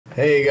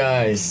Hey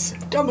guys,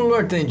 Double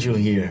Archangel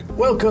here.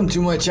 Welcome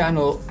to my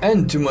channel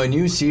and to my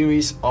new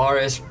series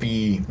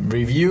RSP,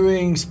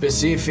 reviewing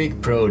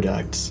specific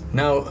products.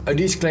 Now, a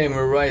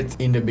disclaimer right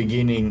in the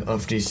beginning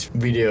of this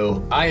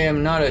video. I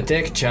am not a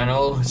tech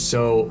channel,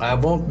 so I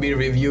won't be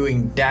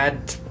reviewing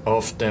that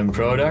often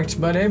products,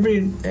 but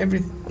every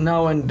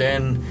now and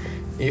then,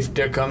 if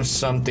there comes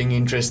something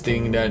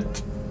interesting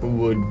that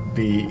would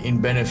be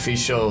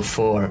beneficial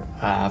for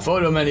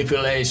photo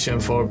manipulation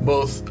for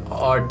both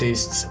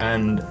artists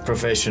and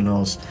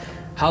professionals,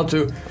 how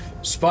to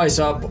spice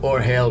up or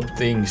help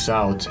things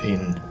out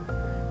in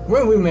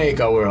when we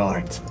make our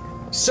art.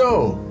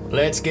 So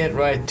let's get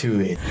right to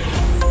it.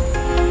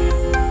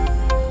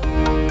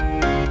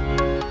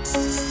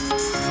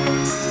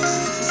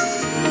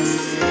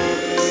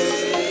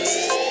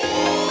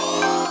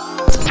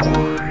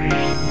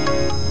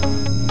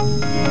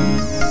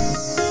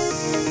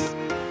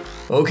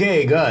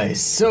 Okay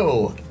guys,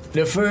 so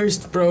the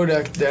first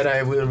product that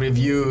I will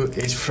review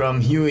is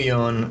from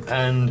Huion,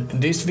 and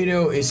this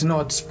video is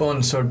not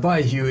sponsored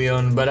by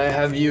Huion, but I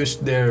have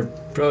used their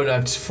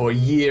products for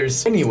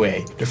years.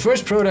 Anyway, the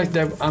first product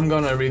that I'm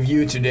gonna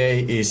review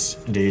today is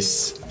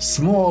this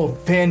small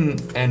pen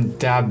and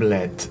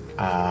tablet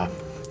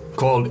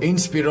called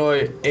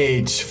Inspiroy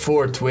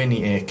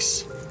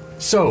H420X.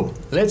 So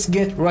let's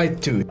get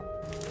right to it.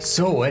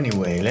 So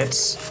anyway,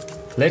 let's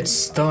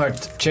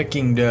start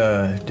checking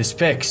the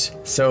specs.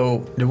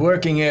 So the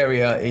working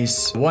area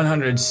is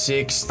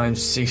 106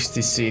 x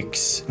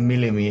 66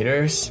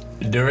 millimeters.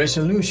 The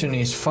resolution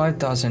is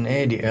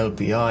 5080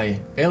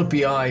 LPI.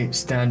 LPI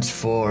stands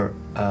for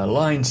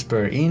lines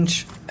per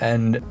inch,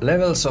 and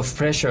levels of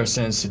pressure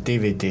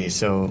sensitivity.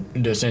 So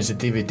the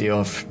sensitivity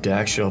of the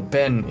actual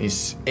pen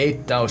is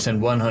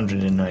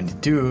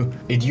 8192.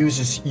 It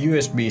uses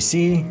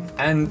USB-C,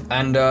 and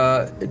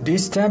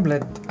this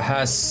tablet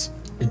has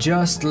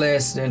just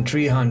less than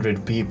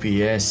 300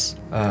 pps,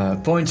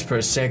 points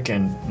per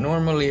second.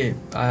 Normally,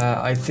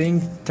 I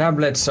think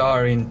tablets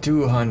are in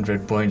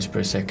 200 points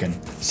per second.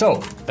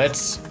 So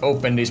let's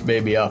open this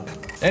baby up.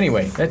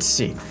 Anyway, let's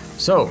see.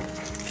 So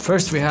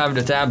first we have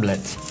the tablet.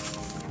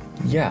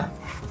 Yeah,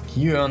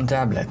 Huion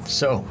tablet.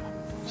 So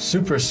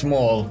super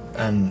small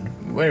and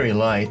very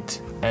light.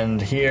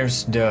 And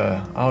here's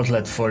the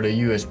outlet for the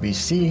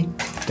USB-C.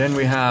 Then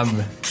we have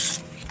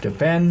the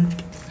pen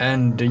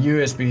and the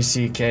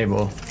USB-C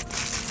cable.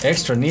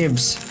 Extra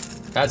nibs,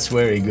 that's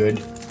very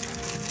good.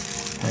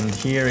 And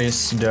here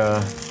is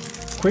the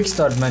quick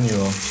start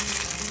manual.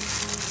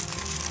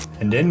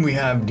 And then we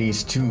have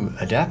these two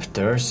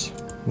adapters,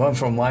 one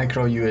from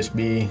micro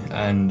USB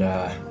and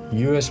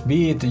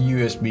USB to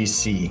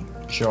USB-C.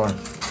 Sure,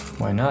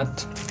 why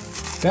not?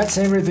 That's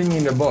everything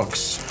in the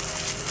box.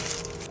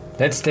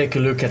 Let's take a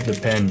look at the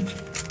pen.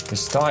 The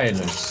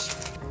stylus.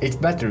 It's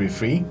battery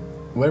free,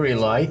 very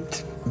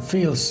light.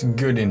 Feels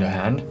good in the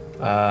hand.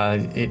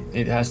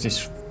 It has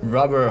this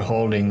rubber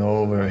holding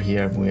over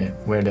here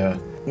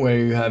where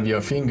you have your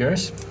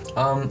fingers.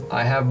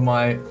 I have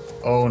my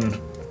own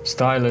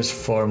stylus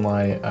for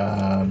my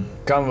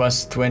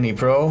Canvas 20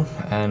 Pro,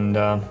 and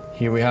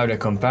here we have the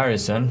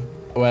comparison.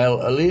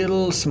 Well, a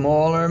little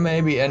smaller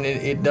maybe, and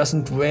it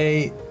doesn't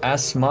weigh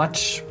as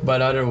much, but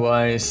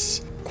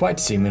otherwise quite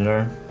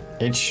similar.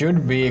 It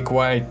should be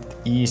quite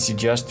easy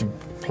just to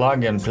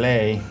plug and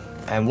play.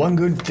 And one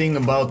good thing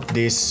about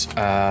this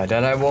that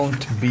I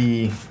won't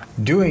be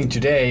doing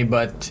today,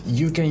 but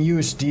you can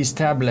use these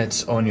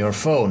tablets on your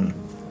phone.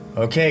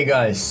 Okay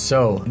guys,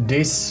 so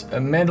this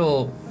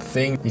metal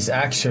thing is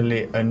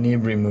actually a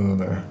nib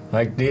remover.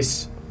 Like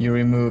this, you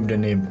remove the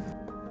nib.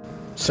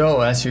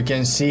 So as you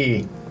can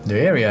see, the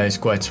area is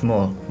quite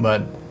small,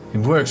 but it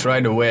works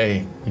right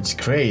away. It's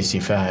crazy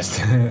fast.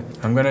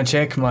 I'm gonna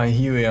check my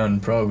Huion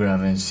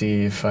program and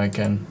see if I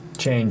can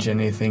change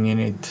anything in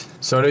it.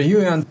 So the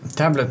Huion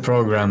tablet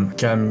program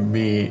can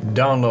be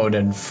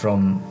downloaded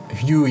from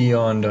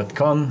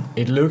huion.com.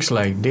 It looks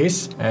like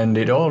this, and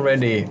it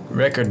already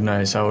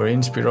recognizes our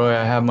Inspiroy.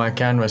 I have my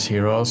canvas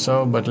here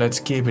also, but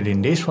let's keep it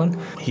in this one.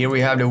 Here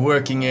we have the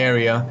working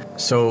area,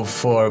 so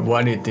for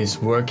what it is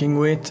working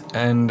with,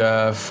 and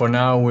for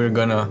now we're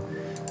gonna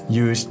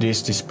use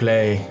this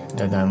display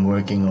that I'm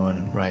working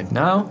on right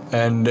now.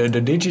 And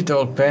the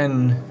digital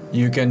pen,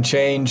 you can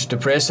change the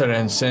pressure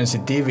and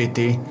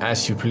sensitivity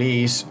as you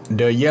please.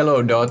 The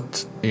yellow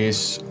dot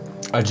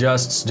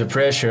adjusts the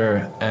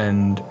pressure,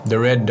 and the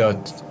red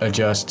dot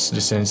adjusts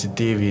the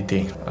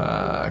sensitivity.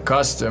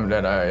 Custom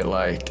that I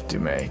like to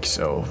make.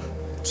 So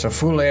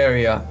full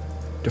area,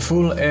 the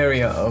full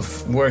area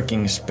of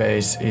working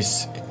space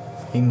is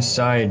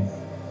inside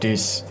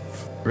this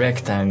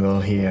rectangle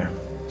here.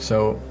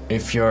 So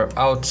if you're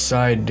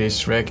outside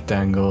this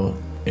rectangle,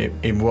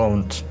 it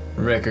won't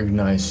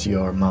recognize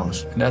your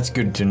mouse. That's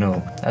good to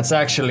know. That's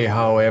actually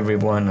how every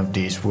one of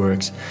these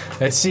works.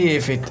 Let's see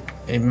if it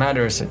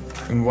matters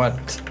in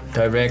what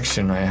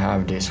direction I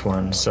have this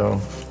one.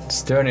 So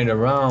let's turn it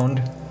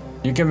around.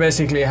 You can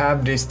basically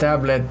have this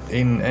tablet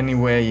in any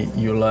way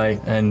you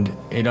like, and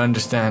it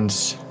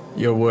understands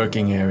your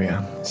working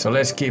area. So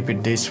let's keep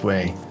it this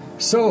way.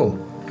 So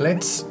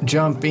let's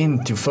jump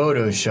into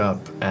Photoshop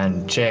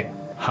and check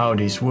how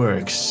this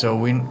works. So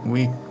we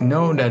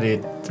know that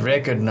it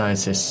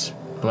recognizes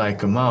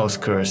like a mouse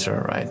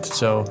cursor, right?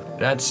 So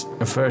that's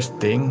the first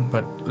thing,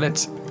 but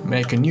let's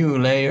make a new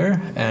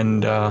layer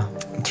and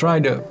try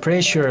the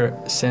pressure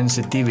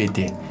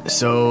sensitivity.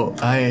 So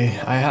I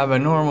have a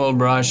normal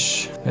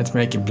brush. Let's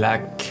make it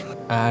black.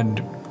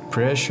 Add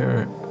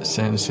pressure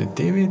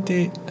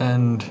sensitivity,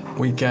 and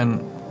we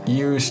can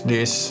use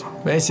this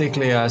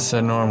basically as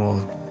a normal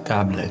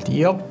tablet.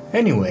 Yup.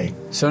 Anyway,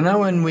 so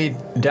now when we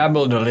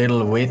dabbled a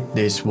little with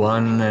this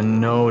one and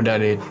know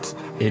that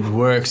it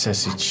works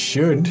as it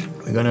should,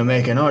 we're gonna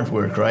make an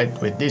artwork, right,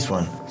 with this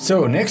one.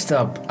 So next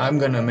up, I'm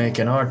gonna make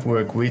an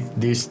artwork with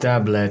this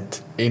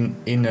tablet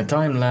in a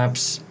time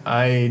lapse.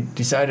 I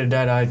decided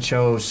that I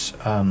chose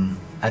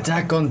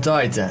Attack on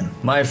Titan,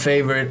 my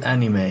favorite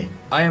anime.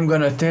 I am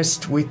gonna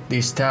test with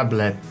this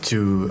tablet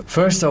to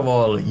first of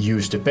all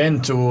use the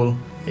pen tool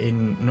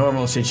in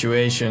normal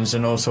situations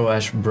and also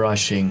as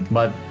brushing,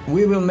 but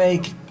we will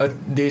make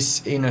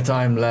this in a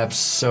time lapse.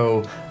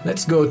 So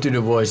let's go to the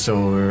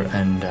voiceover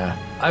and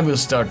I will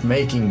start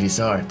making this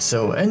art,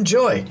 so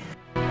enjoy!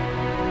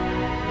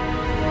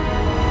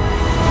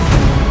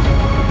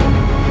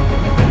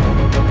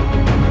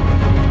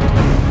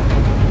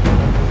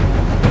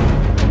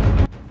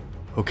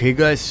 Okay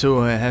guys,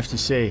 so I have to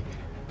say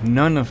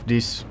none of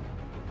this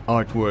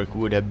artwork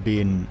would have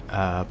been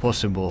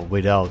possible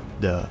without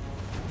the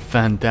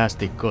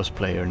fantastic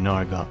cosplayer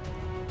Narga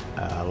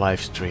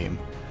livestream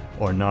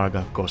or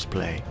Narga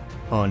cosplay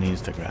on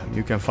Instagram.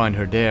 You can find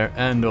her there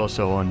and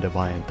also on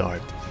Deviant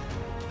Art,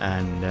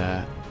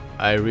 and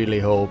I really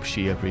hope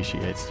she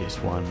appreciates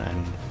this one.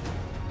 And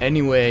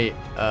anyway,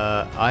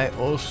 I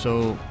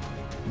also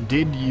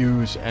did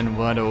use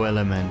Envato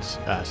elements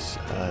as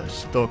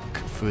stock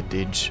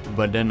footage,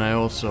 but then I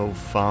also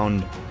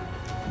found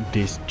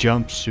this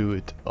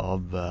jumpsuit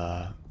of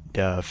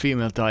the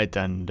female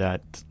Titan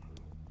that,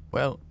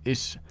 well,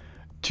 is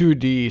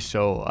 2D,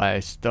 so I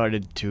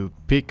started to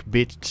pick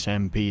bits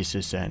and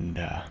pieces and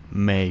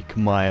make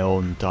my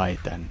own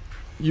Titan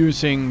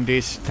using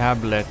this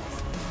tablet,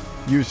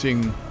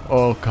 using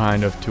all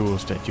kind of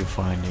tools that you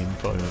find in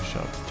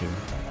Photoshop to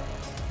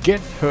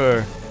get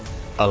her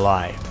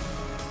alive.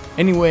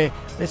 Anyway,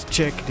 let's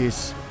check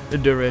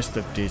the rest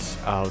of this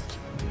out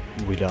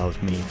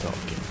without me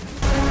talking.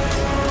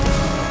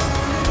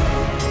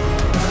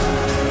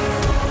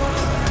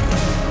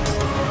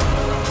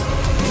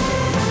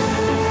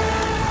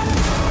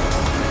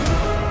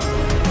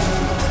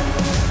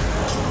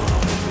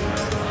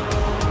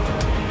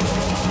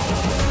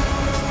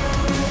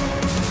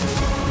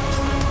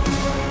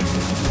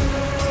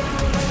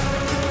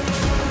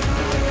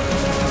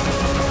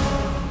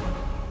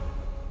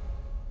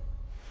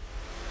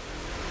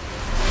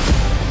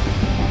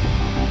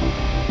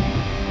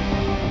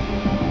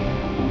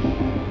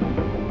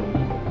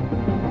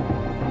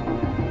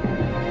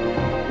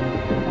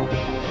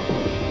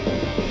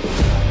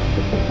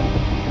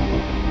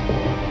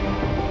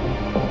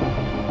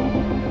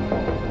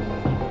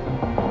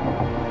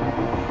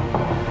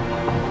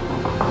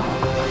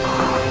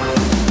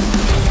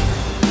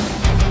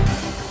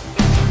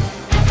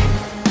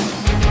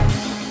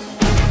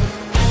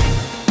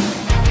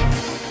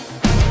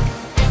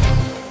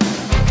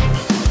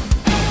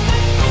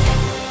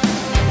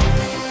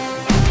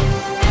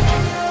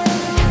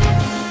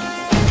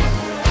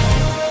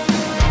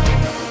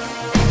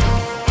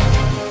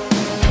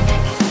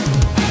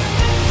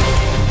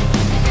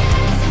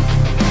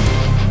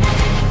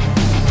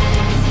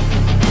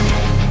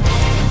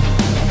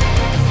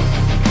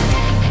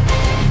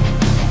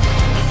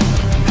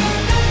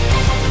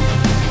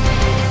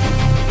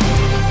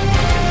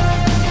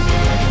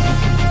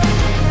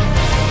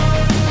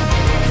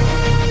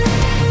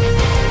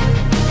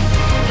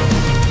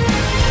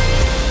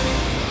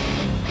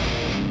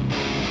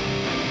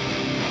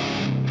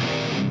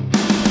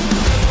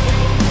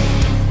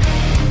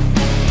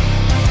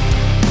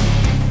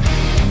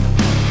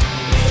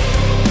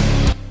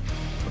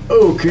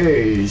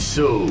 Okay,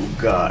 so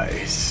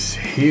guys,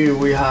 here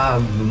we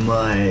have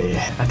my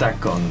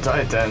Attack on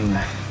Titan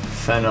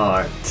fan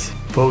art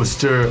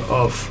poster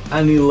of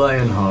Annie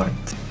Lionheart.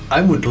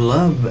 I would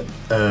love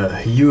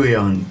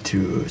Huion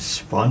to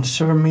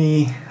sponsor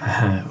me,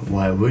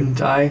 why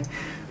wouldn't I?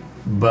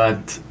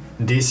 But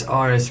this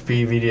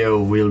RSP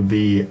video will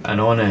be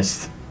an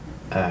honest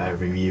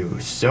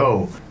review.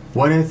 So,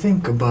 what I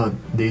think about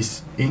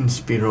this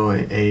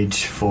Inspiroy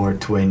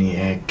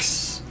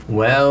H420X?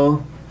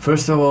 Well,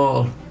 first of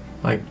all,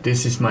 like,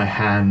 this is my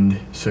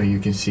hand, so you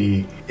can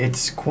see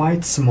it's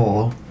quite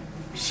small,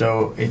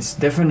 so it's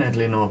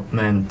definitely not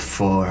meant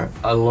for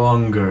a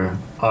longer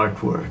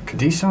artwork.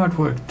 This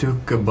artwork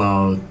took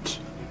about,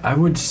 I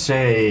would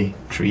say,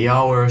 3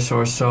 hours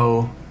or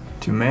so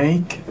to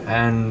make,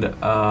 and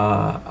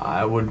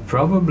I would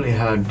probably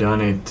have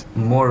done it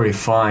more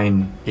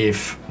refined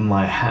if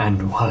my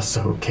hand was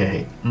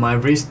okay. My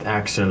wrist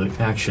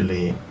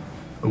actually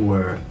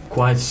were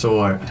quite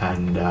sore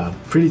and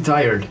pretty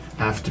tired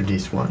after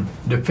this one.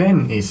 The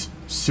pen is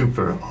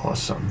super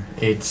awesome.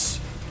 It's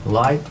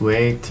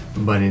lightweight,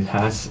 but it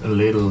has a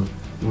little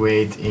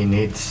weight in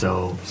it,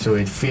 so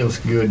it feels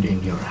good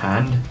in your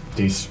hand.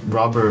 This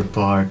rubber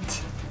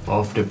part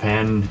of the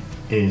pen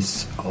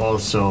is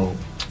also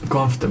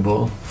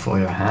comfortable for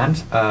your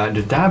hands.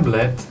 The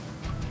tablet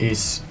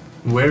is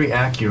very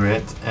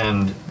accurate,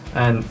 and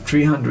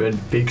 300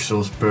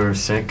 pixels per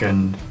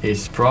second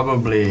is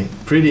probably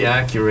pretty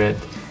accurate.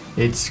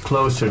 It's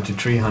closer to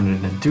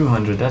 300 than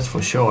 200, that's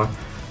for sure.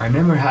 I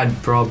never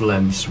had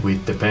problems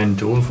with the pen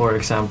tool, for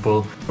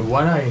example.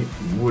 What I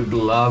would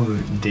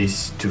love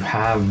this to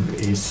have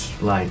is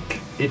like,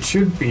 it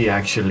should be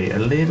actually a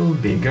little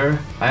bigger.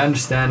 I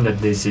understand that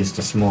this is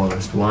the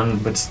smallest one,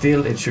 but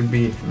still it should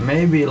be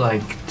maybe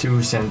like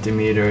 2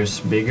 centimeters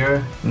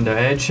bigger in the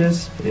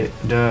edges.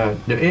 The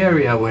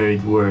area where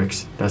it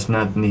works does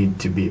not need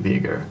to be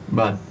bigger,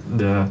 but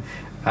the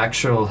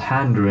actual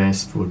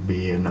handrest would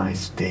be a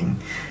nice thing.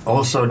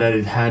 Also that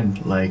it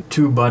had like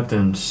 2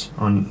 buttons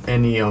on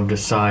any of the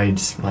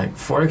sides, like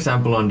for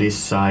example on this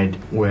side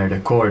where the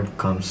cord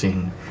comes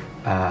in,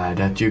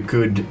 that you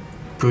could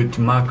put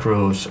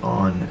macros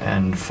on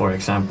and for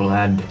example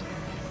add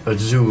a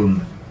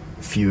zoom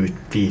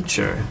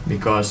feature,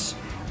 because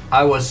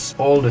I was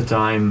all the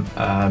time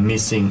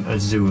missing a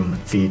zoom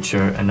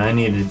feature and I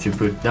needed to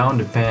put down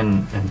the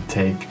pen and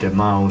take the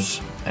mouse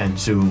and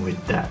zoom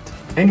with that.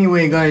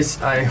 Anyway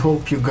guys, I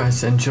hope you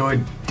guys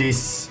enjoyed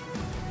this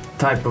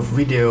type of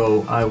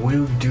video. I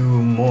will do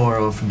more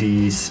of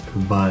these,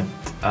 but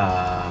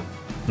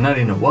not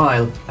in a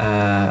while.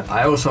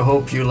 I also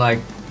hope you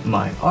liked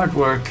my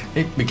artwork.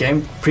 It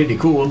became pretty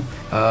cool.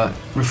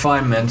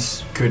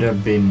 Refinements could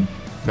have been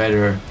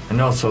better.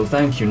 And also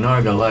thank you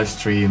Narga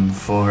Livestream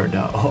for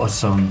the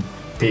awesome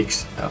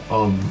pics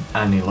of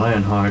Annie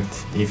Lionheart.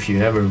 If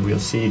you ever will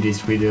see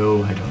this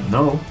video, I don't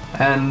know.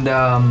 And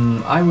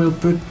I will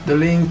put the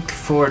link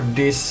for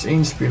this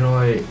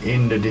Inspiroy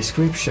in the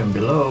description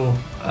below.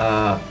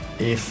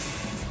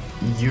 If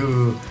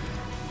you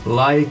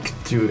like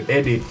to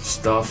edit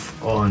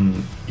stuff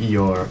on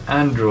your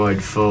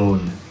Android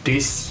phone,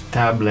 this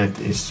tablet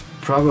is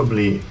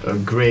probably a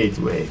great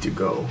way to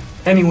go.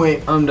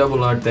 Anyway, I'm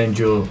Double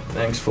Archangel.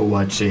 Thanks for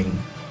watching.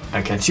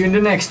 I'll catch you in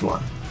the next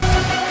one.